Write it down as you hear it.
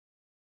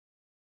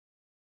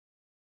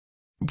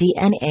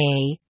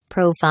DNA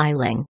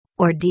profiling,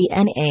 or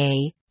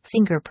DNA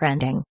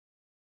fingerprinting.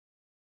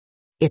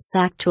 It's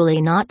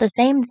actually not the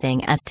same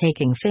thing as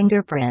taking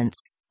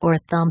fingerprints or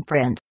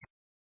thumbprints.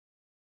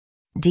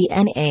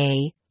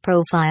 DNA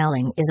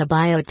profiling is a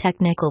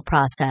biotechnical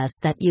process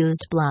that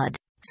used blood,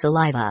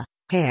 saliva,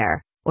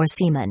 hair, or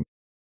semen.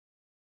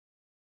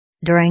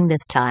 During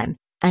this time,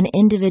 an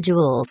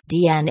individual's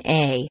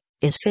DNA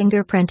is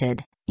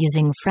fingerprinted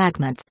using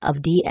fragments of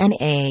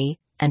DNA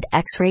and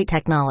X-ray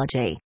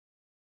technology.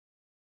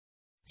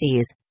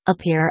 These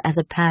appear as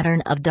a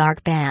pattern of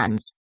dark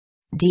bands.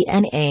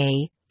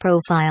 DNA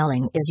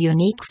profiling is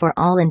unique for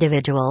all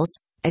individuals,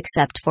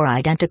 except for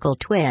identical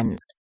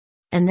twins.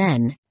 And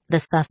then, the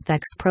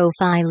suspect's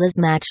profile is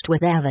matched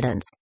with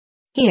evidence.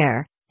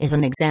 Here is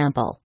an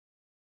example,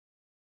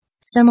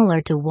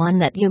 similar to one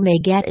that you may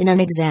get in an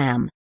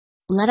exam.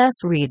 Let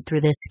us read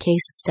through this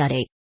case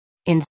study.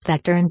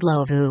 Inspector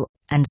Ndlovu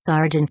and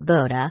Sergeant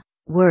Boda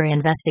were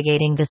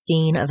investigating the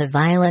scene of a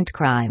violent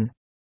crime.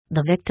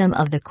 The victim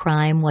of the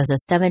crime was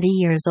a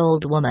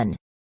 70-year-old woman.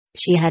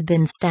 She had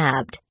been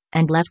stabbed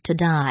and left to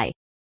die.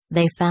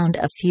 They found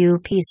a few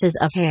pieces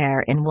of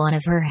hair in one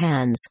of her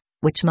hands,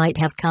 which might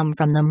have come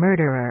from the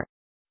murderer.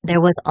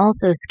 There was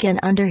also skin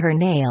under her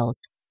nails,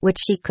 which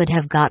she could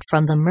have got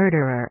from the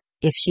murderer,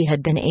 if she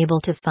had been able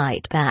to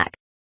fight back.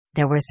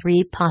 There were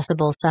 3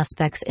 possible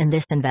suspects in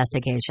this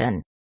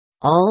investigation.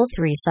 All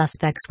 3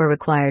 suspects were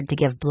required to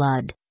give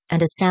blood,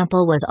 and a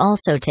sample was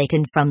also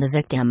taken from the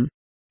victim.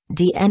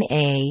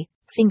 DNA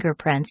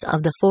fingerprints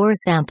of the 4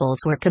 samples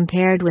were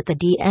compared with the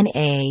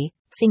DNA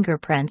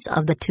fingerprints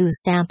of the 2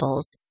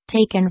 samples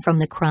taken from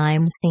the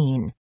crime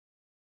scene.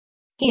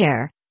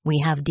 Here,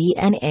 we have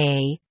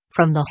DNA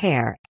from the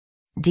hair,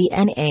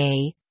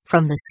 DNA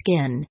from the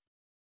skin.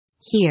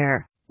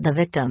 Here, the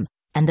victim,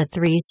 and the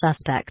 3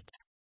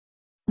 suspects.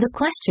 The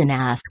question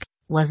asked,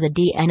 was the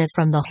DNA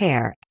from the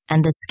hair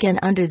and the skin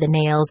under the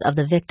nails of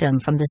the victim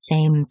from the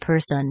same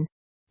person?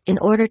 In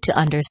order to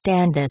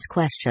understand this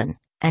question,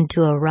 and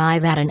to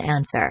arrive at an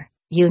answer,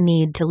 you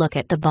need to look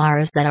at the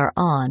bars that are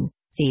on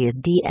these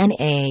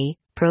DNA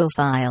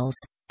profiles,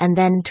 and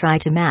then try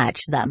to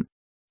match them.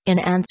 In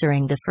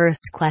answering the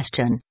first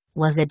question,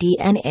 was the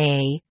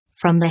DNA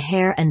from the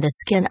hair and the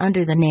skin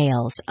under the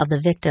nails of the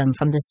victim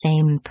from the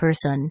same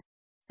person?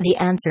 The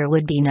answer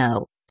would be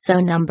no, so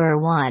number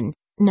 1,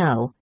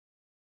 no.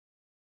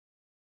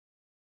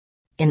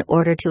 In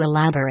order to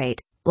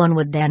elaborate, one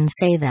would then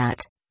say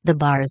that the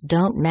bars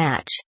don't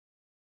match.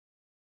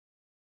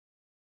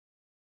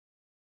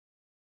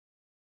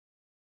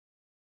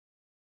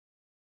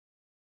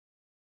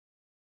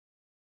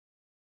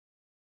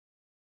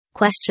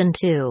 Question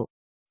 2.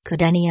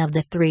 Could any of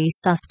the 3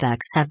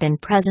 suspects have been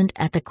present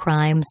at the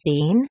crime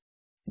scene?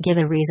 Give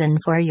a reason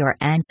for your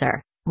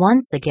answer.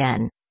 Once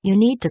again, you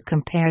need to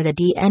compare the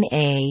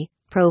DNA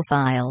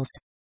profiles.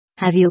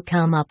 Have you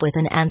come up with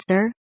an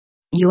answer?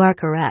 You are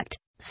correct.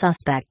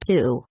 Suspect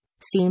 2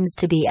 seems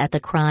to be at the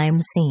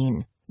crime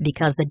scene,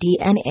 because the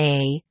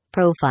DNA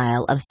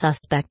profile of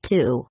Suspect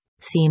 2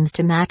 seems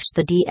to match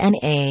the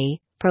DNA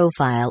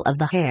profile of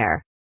the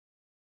hair.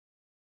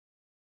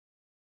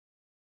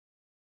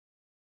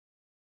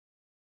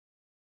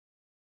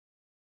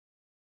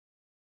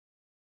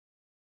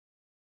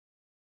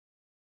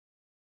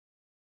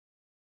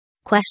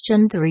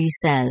 Question 3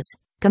 says,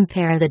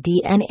 compare the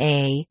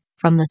DNA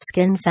from the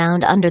skin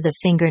found under the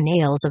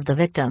fingernails of the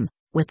victim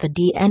with the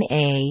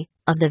DNA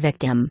of the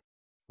victim.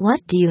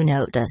 What do you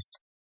notice?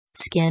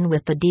 Skin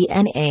with the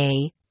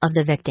DNA of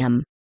the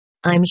victim.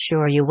 I'm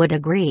sure you would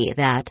agree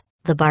that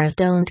the bars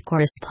don't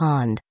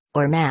correspond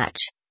or match,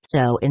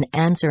 so in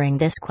answering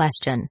this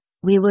question,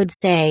 we would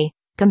say,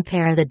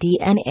 compare the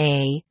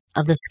DNA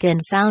of the skin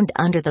found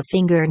under the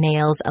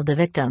fingernails of the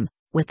victim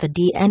with the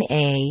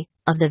DNA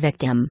of the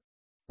victim.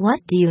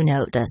 What do you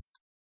notice?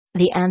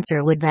 The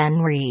answer would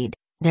then read,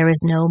 there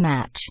is no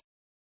match.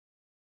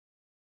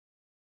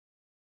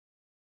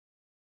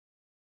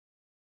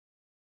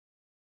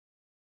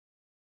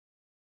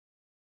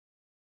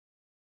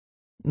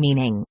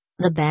 Meaning,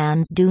 the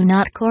bands do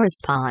not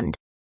correspond.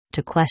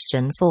 To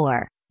question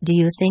 4, do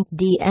you think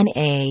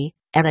DNA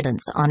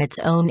evidence on its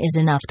own is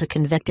enough to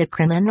convict a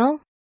criminal?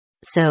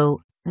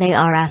 So, they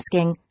are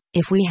asking,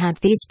 if we had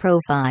these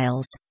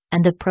profiles,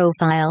 and the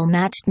profile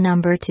matched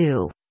number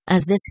 2,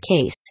 as this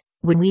case,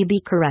 would we be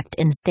correct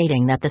in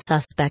stating that the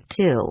suspect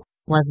 2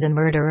 was the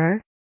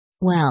murderer?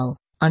 Well,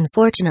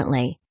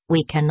 unfortunately,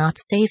 we cannot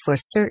say for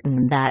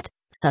certain that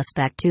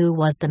suspect 2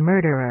 was the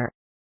murderer.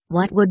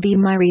 What would be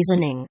my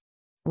reasoning?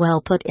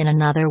 Well, put in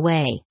another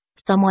way,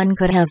 someone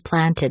could have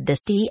planted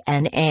this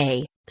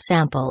DNA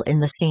sample in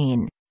the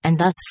scene, and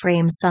thus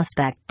frame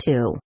suspect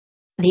 2.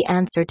 The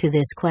answer to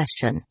this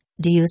question,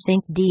 do you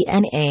think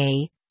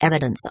DNA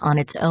evidence on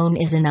its own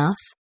is enough?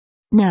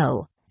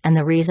 No, and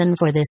the reason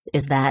for this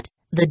is that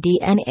the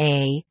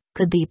DNA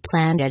could be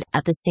planted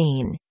at the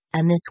scene,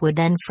 and this would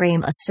then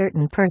frame a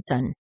certain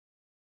person.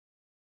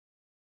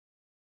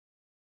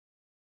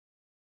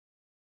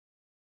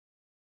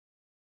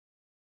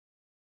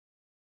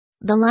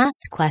 The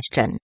last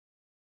question.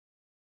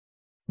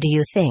 Do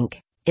you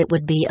think it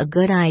would be a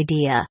good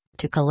idea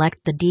to collect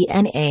the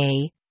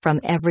DNA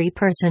from every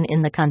person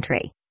in the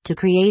country to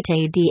create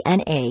a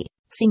DNA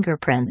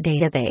fingerprint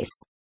database?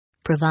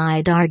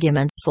 Provide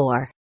arguments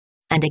for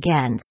and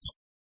against.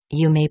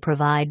 You may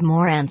provide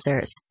more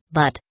answers,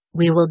 but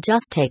we will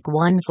just take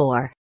one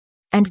for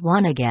and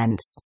one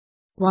against.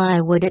 Why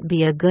would it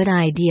be a good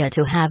idea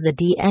to have the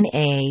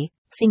DNA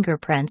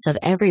fingerprints of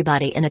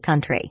everybody in a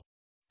country?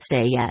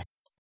 Say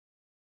yes.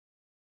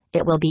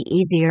 It will be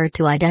easier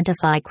to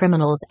identify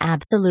criminals.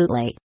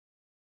 Absolutely.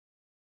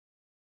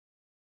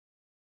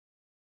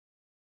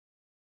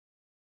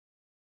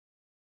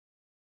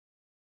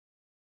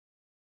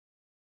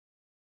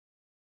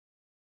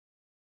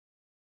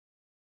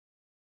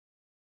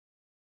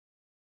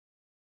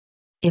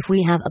 If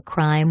we have a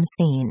crime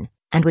scene,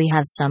 and we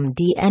have some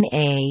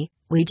DNA,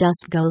 we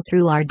just go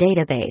through our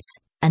database,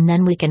 and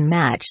then we can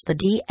match the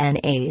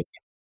DNAs.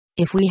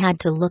 If we had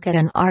to look at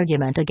an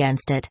argument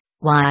against it,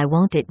 why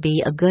won't it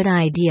be a good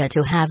idea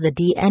to have the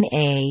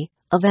DNA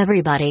of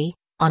everybody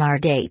on our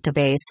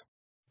database?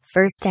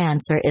 First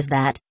answer is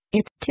that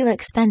it's too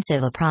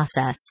expensive a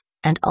process,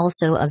 and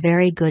also a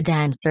very good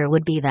answer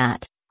would be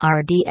that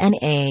our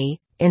DNA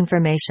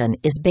information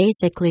is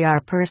basically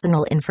our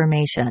personal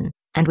information,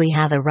 and we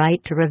have a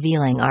right to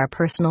revealing our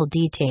personal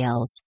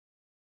details.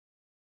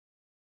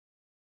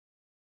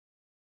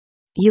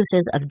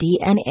 Uses of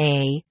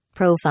DNA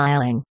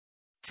profiling.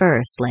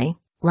 Firstly,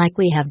 like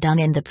we have done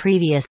in the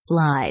previous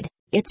slide,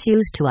 it's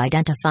used to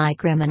identify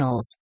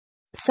criminals.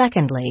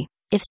 Secondly,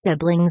 if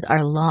siblings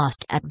are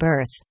lost at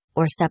birth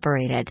or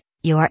separated,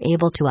 you are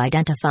able to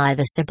identify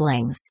the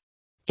siblings.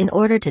 In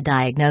order to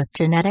diagnose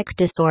genetic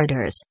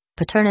disorders,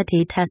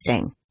 paternity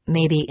testing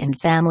may be in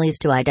families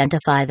to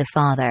identify the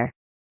father.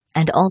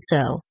 And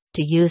also,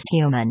 to use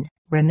human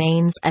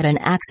remains at an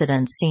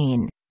accident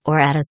scene or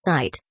at a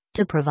site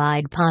to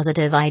provide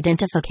positive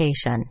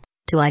identification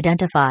to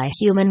identify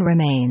human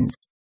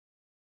remains.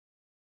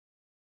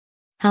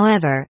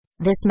 However,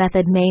 this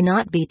method may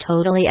not be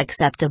totally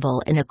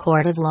acceptable in a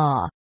court of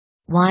law.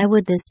 Why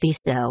would this be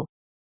so?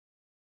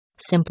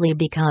 Simply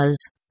because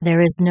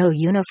there is no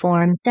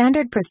uniform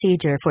standard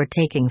procedure for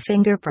taking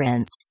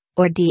fingerprints,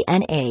 or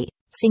DNA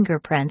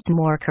fingerprints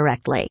more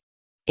correctly.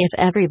 If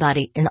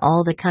everybody in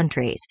all the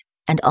countries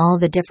and all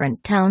the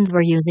different towns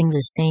were using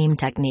the same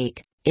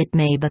technique, it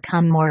may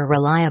become more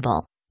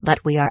reliable,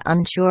 but we are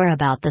unsure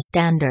about the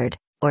standard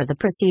or the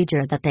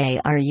procedure that they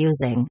are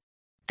using.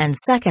 And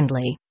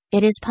secondly,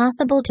 it is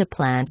possible to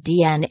plant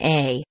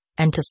DNA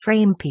and to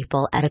frame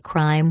people at a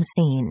crime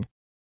scene.